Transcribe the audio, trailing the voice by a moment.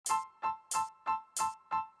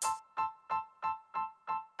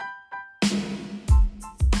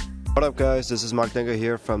What up guys, this is Mark Denker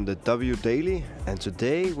here from the W Daily, and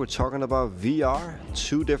today we're talking about VR,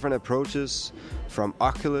 two different approaches from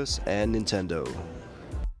Oculus and Nintendo.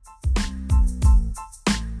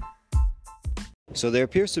 So there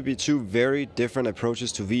appears to be two very different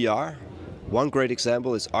approaches to VR. One great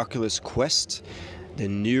example is Oculus Quest, the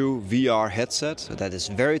new VR headset that is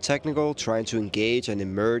very technical, trying to engage and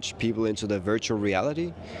immerse people into the virtual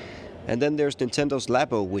reality. And then there's Nintendo's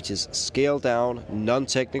Labo, which is scaled down,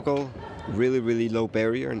 non-technical, really low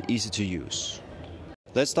barrier and easy to use.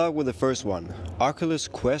 Let's start with the first one. Oculus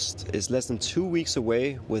Quest is less than 2 weeks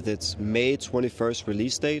away with its May 21st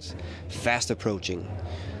release date, fast approaching.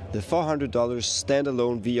 The $400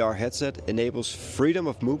 standalone VR headset enables freedom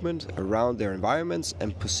of movement around their environments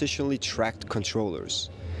and positionally tracked controllers.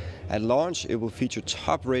 At launch, it will feature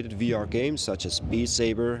top-rated VR games such as Beat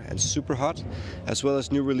Saber and Superhot, as well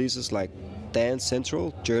as new releases like Dance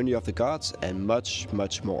Central, Journey of the Gods, and much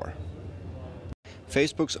more.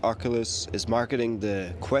 Facebook's Oculus is marketing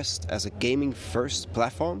the Quest as a gaming-first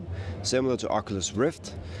platform, similar to Oculus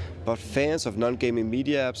Rift, but fans of non-gaming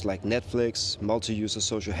media apps like Netflix, multi-user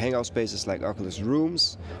social hangout spaces like Oculus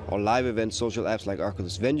Rooms, or live event social apps like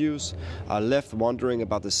Oculus Venues are left wondering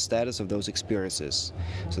about the status of those experiences.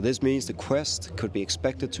 So this means the Quest could be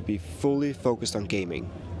expected to be fully focused on gaming.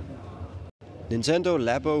 Nintendo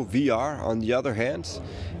Labo VR, on the other hand,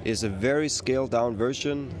 is a very scaled-down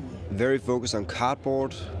version, very focused on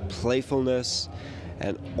cardboard, playfulness,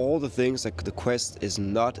 and all the things that the Quest is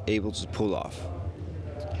not able to pull off.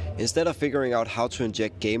 Instead of figuring out how to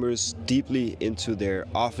inject gamers deeply into their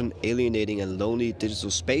often alienating and lonely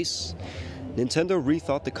digital space, Nintendo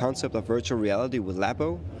rethought the concept of virtual reality with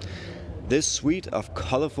Labo. This suite of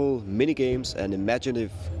colorful minigames and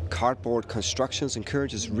imaginative cardboard constructions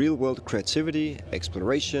encourages real-world creativity,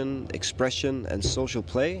 exploration, expression, and social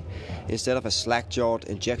play, instead of a slack-jawed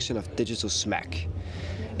injection of digital smack.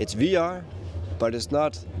 It's VR, but it's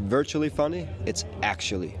not virtually funny, it's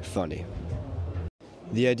actually funny.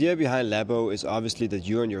 The idea behind Labo is obviously that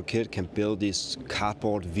you and your kid can build these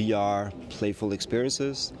cardboard VR playful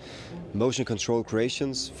experiences, motion control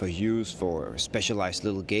creations for use for specialized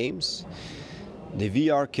little games. The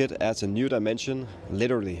VR kit adds a new dimension,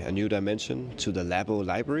 literally a new dimension, to the Labo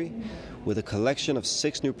library, with a collection of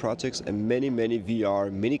 6 new projects and many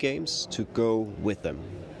VR minigames to go with them.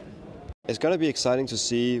 It's going to be exciting to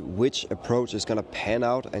see which approach is going to pan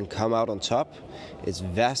out and come out on top. It's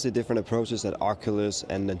vastly different approaches that Oculus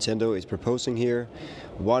and Nintendo is proposing here.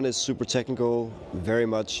 One is super technical, very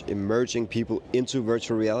much immersing people into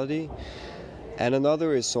virtual reality. And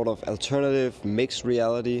another is sort of alternative mixed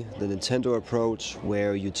reality, the Nintendo approach,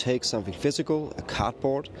 where you take something physical, a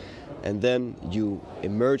cardboard, and then you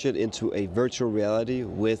immerse it into a virtual reality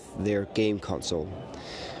with their game console.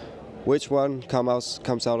 Which one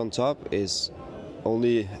comes out on top is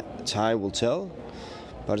only time will tell,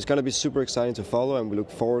 but it's going to be super exciting to follow, and we look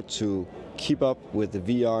forward to keep up with the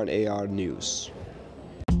VR and AR news.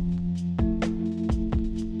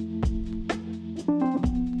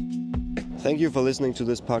 Thank you for listening to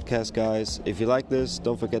this podcast, guys. If you like this,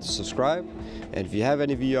 don't forget to subscribe. And if you have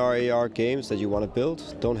any VR, AR games that you want to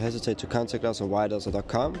build, don't hesitate to contact us on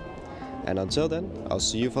widelsa.com. And until then, I'll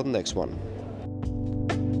see you for the next one.